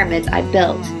pyramids I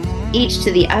built. Each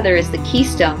to the other is the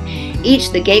keystone,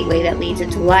 each the gateway that leads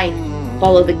into life.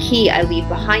 Follow the key I leave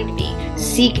behind me.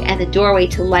 Seek, and the doorway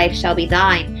to life shall be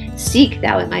thine. Seek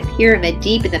thou in my pyramid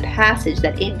deep in the passage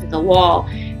that ends in the wall.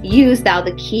 Use thou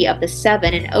the key of the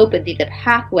seven, and open thee the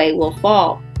pathway will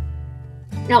fall.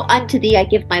 Now unto thee I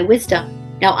give my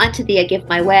wisdom, now unto thee I give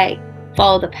my way.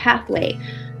 Follow the pathway,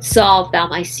 solve thou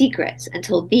my secrets,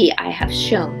 until thee I have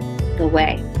shown the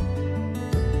way.